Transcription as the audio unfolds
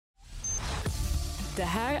Det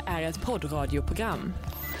här är ett poddradioprogram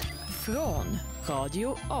från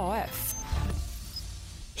Radio AF.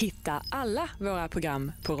 Hitta alla våra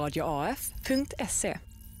program på radioaf.se.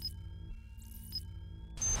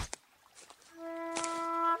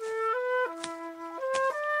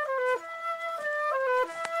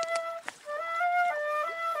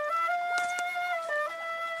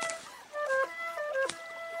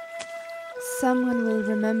 Someone will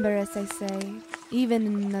remember, as I say, even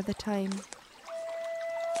in another time.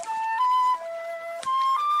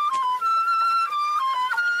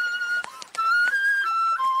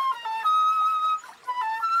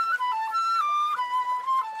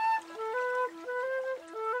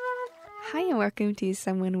 Hi and welcome to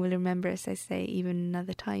Someone Will Remember, as I say, even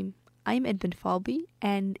another time. I'm Edmund Falby,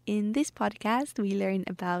 and in this podcast we learn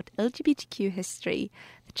about LGBTQ history,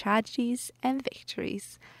 the tragedies and the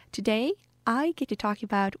victories. Today, I get to talk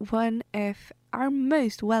about one of our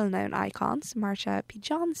most well-known icons, Marsha P.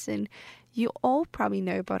 You all probably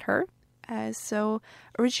know about her. So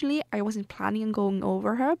originally I wasn't planning on going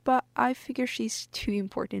over her, but I figure she's too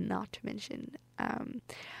important not to mention.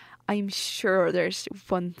 I'm sure there's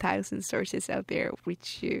 1,000 sources out there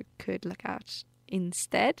which you could look at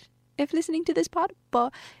instead of listening to this pod.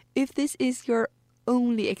 But if this is your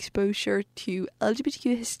only exposure to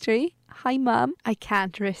LGBTQ history, hi mom, I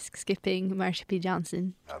can't risk skipping Marsha P.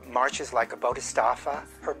 Marches like a bodhisattva.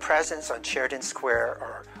 Her presence on Sheridan Square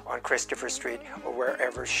or on Christopher Street or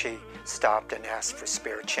wherever she stopped and asked for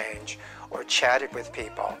spirit change or chatted with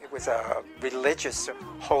people. It was a religious,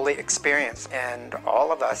 holy experience, and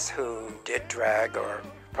all of us who did drag or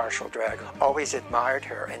partial drag always admired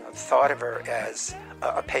her and thought of her as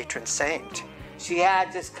a patron saint. She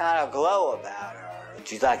had this kind of glow about her.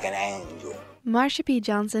 She's like an angel. Marsha P.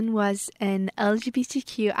 was an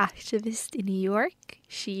LGBTQ activist in New York.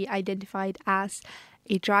 She identified as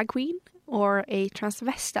a drag queen or a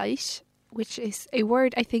transvestite, which is a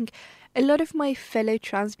word I think a lot of my fellow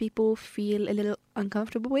trans people feel a little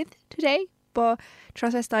uncomfortable with today. But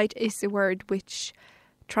transvestite is a word which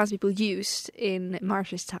trans people used in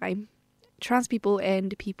Marsha's time. Trans people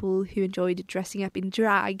and people who enjoyed dressing up in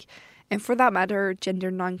drag, and for that matter, gender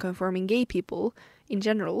non-conforming gay people in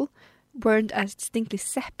general, weren't as distinctly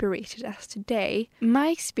separated as today. My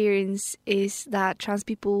experience is that trans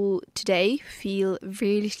people today feel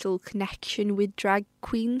very little connection with drag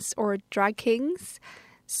queens or drag kings,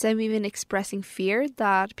 some even expressing fear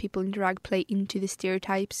that people in drag play into the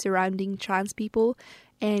stereotypes surrounding trans people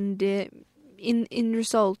and in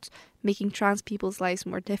result making trans people's lives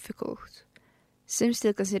more difficult. Some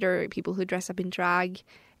still consider people who dress up in drag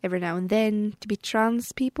every now and then to be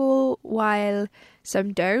trans people, while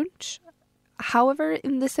some don't. However,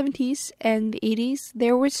 in the 70s and 80s,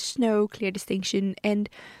 there was no clear distinction, and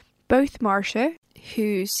both Marsha,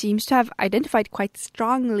 who seems to have identified quite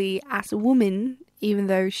strongly as a woman, even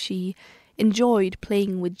though she enjoyed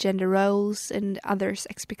playing with gender roles and others'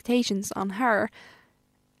 expectations on her,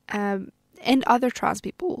 and other trans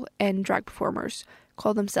people and drag performers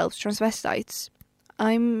call themselves transvestites.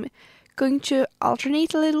 I'm going to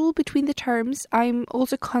alternate a little between the terms. I'm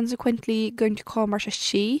also consequently going to call Marsha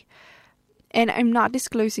she, and I'm not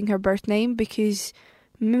disclosing her birth name because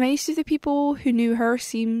most of the people who knew her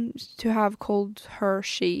seem to have called her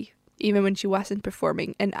she, even when she wasn't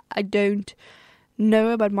performing. And I don't know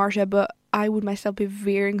about Marsha, but I would myself be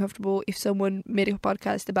very uncomfortable if someone made a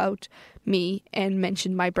podcast about me and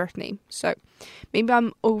mentioned my birth name. So maybe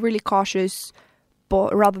I'm overly cautious,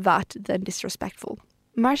 but rather that than disrespectful.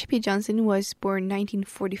 Marsha P. was born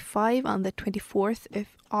 1945 on the 24th of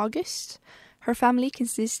August. Her family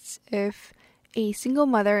consists of a single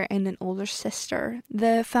mother and an older sister.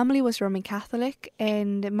 The family was Roman Catholic,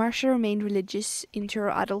 and Marsha remained religious into her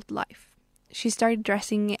adult life. She started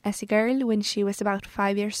dressing as a girl when she was about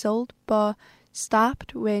 5 years old, but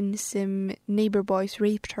stopped when some neighbor boys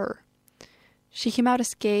raped her. She came out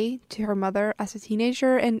as gay to her mother as a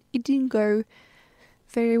teenager, and it didn't go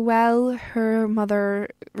very well. Her mother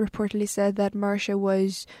reportedly said that Marsha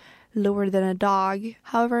was lower than a dog.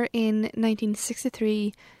 However, in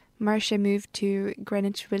 1963, Marsha moved to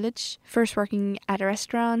Greenwich Village, first working at a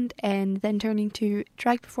restaurant and then turning to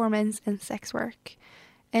drag performance and sex work.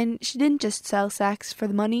 And she didn't just sell sex for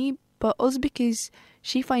the money, but also because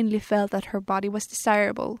she finally felt that her body was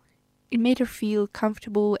desirable. It made her feel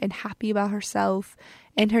comfortable and happy about herself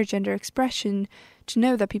and her gender expression to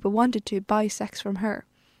know that people wanted to buy sex from her.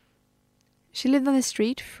 She lived on the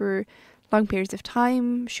street for long periods of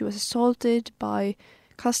time. She was assaulted by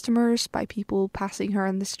customers, by people passing her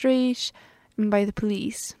on the street, and by the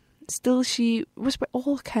police. Still, she was by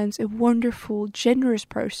all accounts a wonderful, generous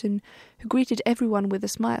person who greeted everyone with a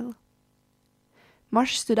smile.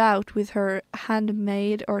 Marsha stood out with her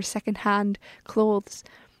handmade or second-hand clothes,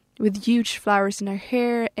 with huge flowers in her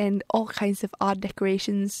hair and all kinds of odd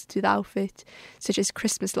decorations to the outfit, such as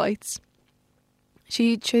Christmas lights.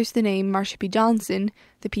 She chose the name Marsha P. Johnson,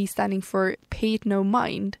 the P standing for Paid No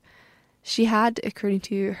Mind. She had, according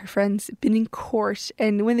to her friends, been in court,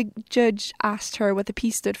 and when the judge asked her what the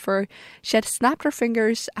P stood for, she had snapped her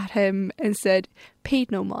fingers at him and said,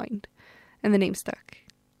 "Paid no mind," and the name stuck.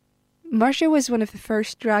 Marsha was one of the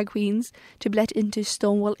first drag queens to let into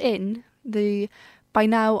Stonewall Inn, the by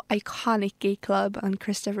now iconic gay club on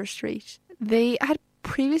Christopher Street. They had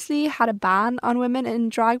previously had a ban on women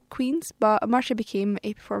and drag queens, but Marsha became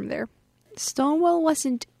a performer there. Stonewall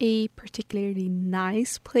wasn't a particularly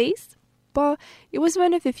nice place, but it was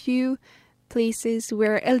one of the few places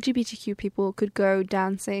where LGBTQ people could go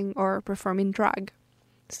dancing or performing drag.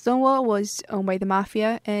 Stonewall was owned by the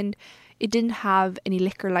mafia and it didn't have any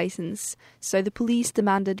liquor license, so the police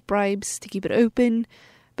demanded bribes to keep it open,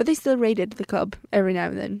 but they still raided the club every now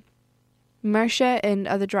and then. Marsha and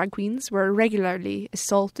other drag queens were regularly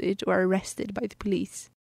assaulted or arrested by the police.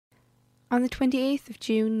 On the 28th of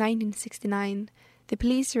June 1969, the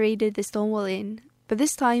police raided the Stonewall Inn, but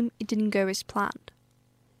this time it didn't go as planned.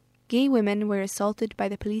 Gay women were assaulted by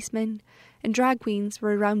the policemen, and drag queens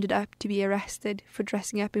were rounded up to be arrested for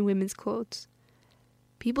dressing up in women's clothes.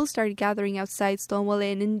 People started gathering outside Stonewall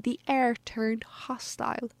Inn, and the air turned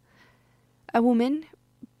hostile. A woman,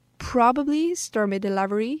 probably Stormy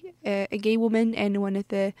DeLavery, a gay woman and one of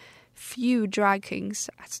the few drag kings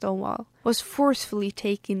at Stonewall, was forcefully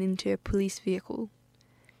taken into a police vehicle.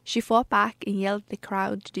 She fought back and yelled at the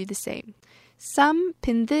crowd to do the same. Some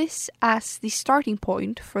pin this as the starting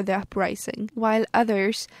point for the uprising, while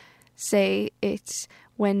others say it's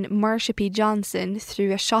when Marsha P. Johnson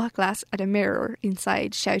threw a shot glass at a mirror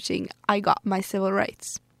inside, shouting, "I got my civil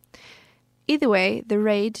rights." Either way, the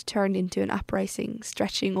raid turned into an uprising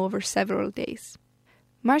stretching over several days.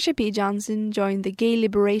 Marsha P. Johnson joined the Gay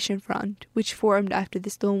Liberation Front, which formed after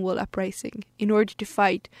the Stonewall uprising, in order to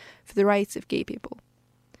fight for the rights of gay people.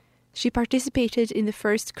 She participated in the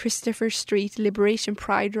first Christopher Street Liberation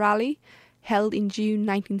Pride rally, held in June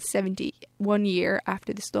 1970, 1 year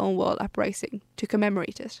after the Stonewall uprising, to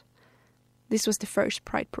commemorate it. This was the first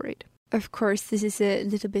Pride Parade. Of course, this is a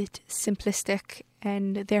little bit simplistic,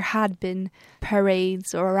 and there had been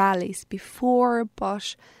parades or rallies before,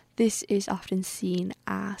 but this is often seen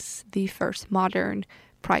as the first modern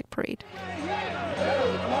Pride Parade.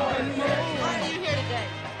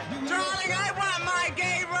 Darling, I want my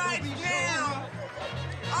gay rights now.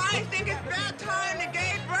 I think it's about time the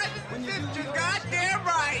gay brothers and sisters got their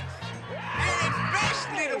rights, and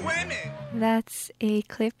especially the women. That's a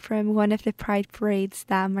clip from one of the Pride parades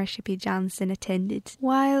that Marsha P. Johnson attended.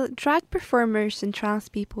 While drag performers and trans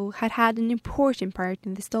people had had an important part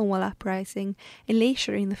in the Stonewall uprising and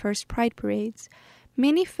later in the first Pride parades,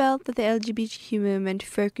 many felt that the LGBTQ movement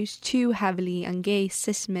focused too heavily on gay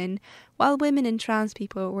cis men, while women and trans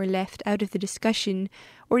people were left out of the discussion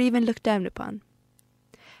or even looked down upon.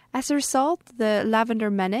 As a result, the Lavender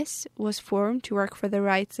Menace was formed to work for the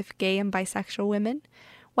rights of gay and bisexual women,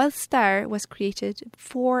 while Star was created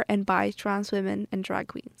for and by trans women and drag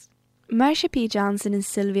queens. Marsha P. Johnson and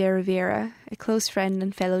Sylvia Rivera, a close friend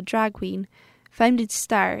and fellow drag queen, founded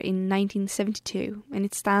Star in 1972, and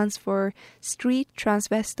it stands for Street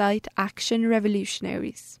Transvestite Action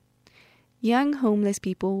Revolutionaries. Young homeless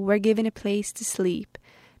people were given a place to sleep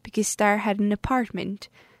because Star had an apartment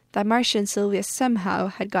that Marsha and Sylvia somehow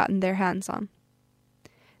had gotten their hands on.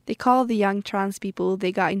 They called the young trans people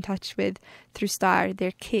they got in touch with through Star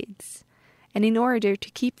their kids, and in order to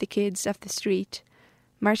keep the kids off the street,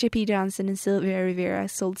 Marsha P. Johnson and Sylvia Rivera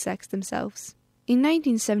sold sex themselves. In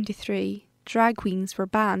 1973, drag queens were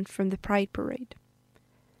banned from the Pride Parade.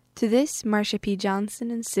 To this, Marsha P.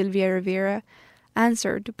 Johnson and Sylvia Rivera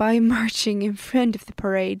answered by marching in front of the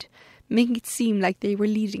parade, making it seem like they were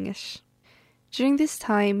leading it. During this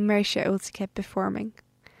time, Marsha also kept performing.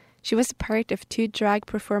 She was a part of two drag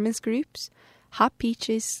performance groups, Hot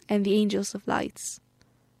Peaches and the Angels of Lights.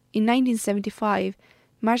 In 1975,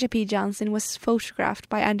 Marsha P. Johnson was photographed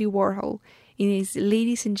by Andy Warhol in his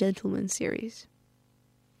Ladies and Gentlemen series.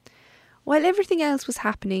 While everything else was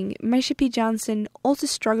happening, Marsha P. Johnson also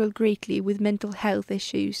struggled greatly with mental health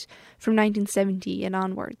issues from 1970 and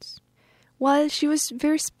onwards. While she was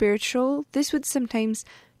very spiritual, this would sometimes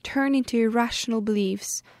turn into irrational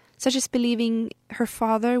beliefs, such as believing her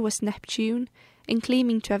father was Neptune and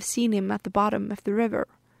claiming to have seen him at the bottom of the river.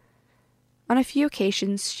 On a few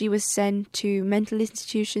occasions, she was sent to mental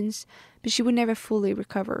institutions, but she would never fully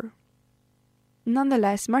recover.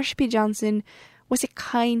 Nonetheless, Marsha P. Johnson was a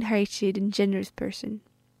kind-hearted and generous person.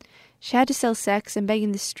 She had to sell sex and beg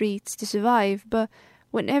in the streets to survive, but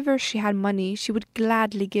whenever she had money, she would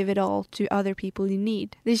gladly give it all to other people in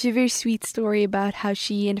need. There's a very sweet story about how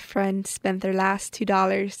she and a friend spent their last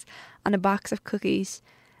 $2 on a box of cookies,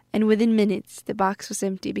 and within minutes the box was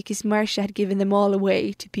empty because Marsha had given them all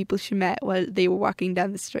away to people she met while they were walking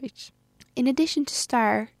down the street. In addition to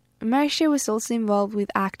STAR, Marsha was also involved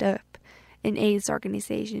with ACT UP, an AIDS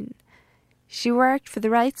organisation. She worked for the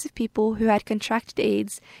rights of people who had contracted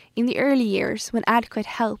AIDS in the early years when adequate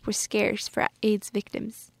help was scarce for AIDS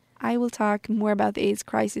victims. I will talk more about the AIDS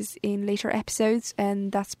crisis in later episodes,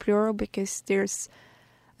 and that's plural because there's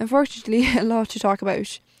unfortunately a lot to talk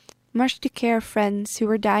about. Marsha took care of friends who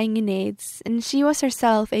were dying in AIDS, and she was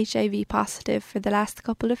herself HIV positive for the last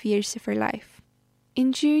couple of years of her life.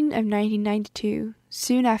 In June of 1992,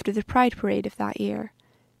 soon after the Pride Parade of that year,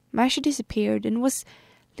 Marsha disappeared and was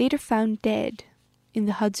later found dead in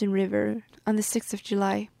the Hudson River on the 6th of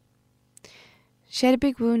July. She had a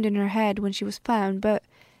big wound in her head when she was found, but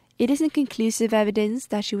it isn't conclusive evidence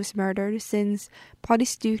that she was murdered, since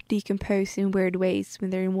bodies do decompose in weird ways when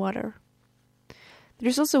they're in water.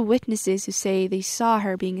 There's also witnesses who say they saw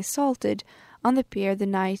her being assaulted on the pier the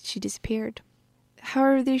night she disappeared.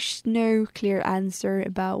 However, there's no clear answer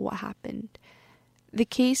about what happened. The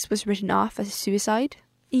case was written off as a suicide.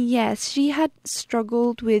 Yes, she had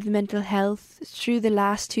struggled with mental health through the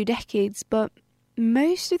last 2 decades, but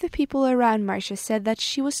most of the people around Marsha said that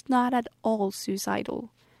she was not at all suicidal.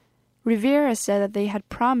 Rivera said that they had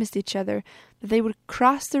promised each other that they would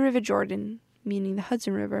cross the River Jordan, meaning the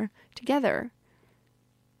Hudson River, together.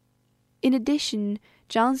 In addition,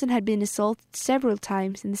 Johnson had been assaulted several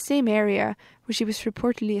times in the same area where she was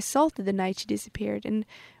reportedly assaulted the night she disappeared and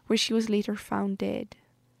where she was later found dead.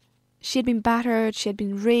 She had been battered, she had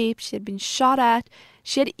been raped, she had been shot at,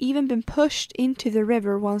 she had even been pushed into the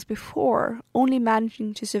river once before, only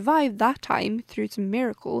managing to survive that time through some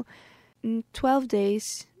miracle. And 12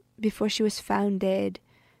 days before she was found dead,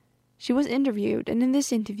 she was interviewed, and in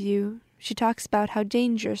this interview, she talks about how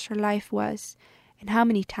dangerous her life was and how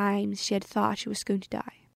many times she had thought she was going to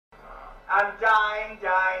die. I'm dying,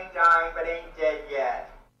 but ain't dead yet.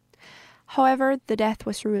 However, the death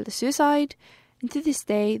was ruled a suicide, and to this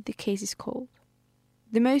day, the case is cold.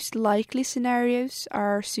 The most likely scenarios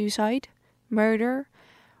are suicide, murder,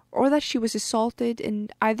 or that she was assaulted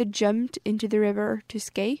and either jumped into the river to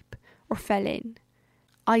escape or fell in.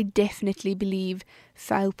 I definitely believe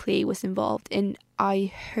foul play was involved, and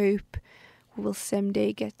I hope we will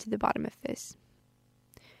someday get to the bottom of this.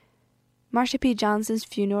 Marsha P. Johnson's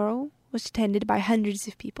funeral was attended by hundreds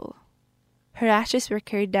of people. Her ashes were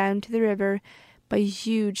carried down to the river by a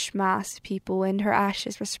huge mass of people, and her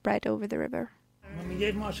ashes were spread over the river. When we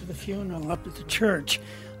gave Marsha the funeral up at the church,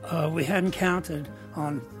 we hadn't counted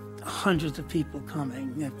on hundreds of people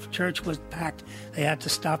coming. The church was packed. They had to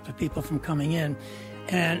stop the people from coming in,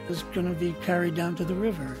 and it was going to be carried down to the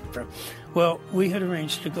river. Well, we had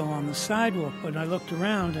arranged to go on the sidewalk, but I looked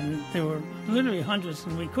around, and there were literally hundreds,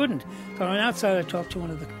 and we couldn't. So I went outside. I talked to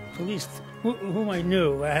one of the police, whom I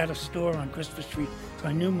knew. I had a store on Christopher Street, so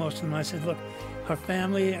I knew most of them. I said, look, our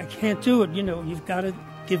family, I can't do it. You know, you've got to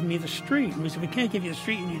give me the street. And we said, we can't give you the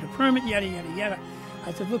street. You need a permit, yada, yada, yada.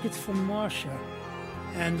 I said, look, it's for Marsha.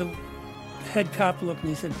 And the head cop looked and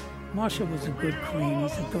he said, Marsha was a good queen. He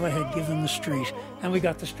said, go ahead, give them the street. And we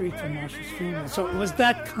got the street for Marsha's funeral. So it was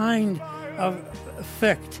that kind of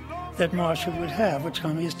effect that Marsha would have, which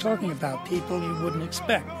Tommy is talking about. People you wouldn't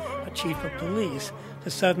expect, a chief of police, to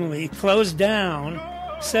suddenly close down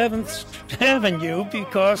 7th Avenue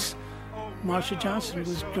because Marsha Johnson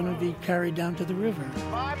was going to be carried down to the river.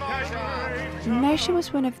 Marsha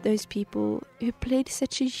was one of those people who played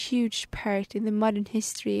such a huge part in the modern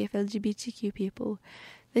history of LGBTQ people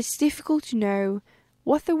that it's difficult to know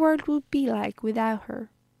what the world would be like without her.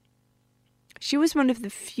 She was one of the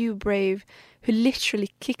few brave who literally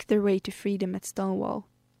kicked their way to freedom at Stonewall.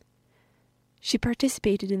 She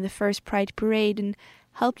participated in the first Pride Parade and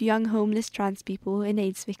helped young homeless trans people and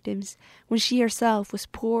AIDS victims when she herself was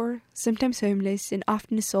poor, sometimes homeless, and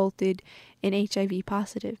often assaulted and HIV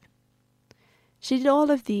positive. She did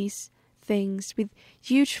all of these things with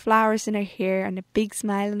huge flowers in her hair and a big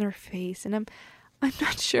smile on her face, and I'm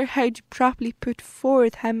not sure how to properly put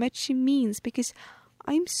forth how much she means, because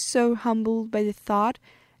I'm so humbled by the thought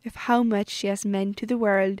of how much she has meant to the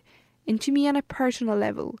world and to me on a personal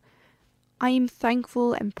level. I am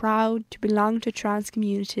thankful and proud to belong to a trans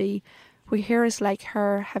community where heroes like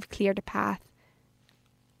her have cleared a path.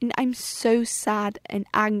 And I'm so sad and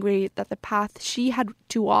angry that the path she had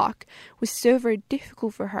to walk was so very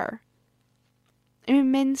difficult for her. I'm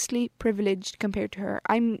immensely privileged compared to her.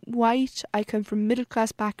 I'm white, I come from a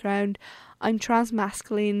middle-class background, I'm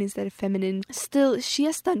trans-masculine instead of feminine. Still, she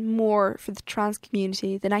has done more for the trans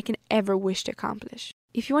community than I can ever wish to accomplish.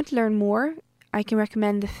 If you want to learn more, I can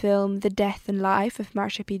recommend the film The Death and Life of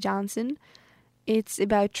Marsha P. It's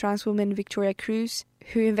about trans woman Victoria Cruz,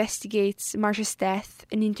 who investigates Marsha's death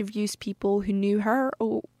and interviews people who knew her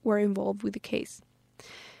or were involved with the case.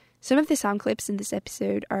 Some of the sound clips in this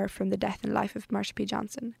episode are from The Death and Life of Marsha P.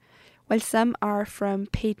 while some are from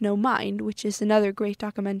Paid No Mind, which is another great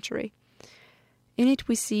documentary. In it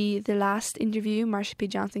we see the last interview Marsha P.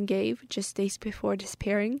 gave just days before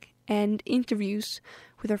disappearing, and interviews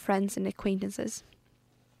with her friends and acquaintances.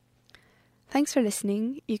 Thanks for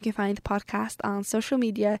listening. You can find the podcast on social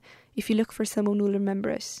media if you look for someone who will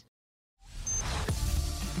remember us.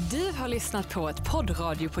 Du har lyssnat på ett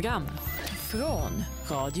poddradioprogram från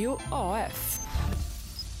Radio AF.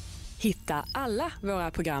 Hitta alla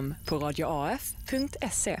våra program på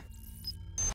radioaf.se.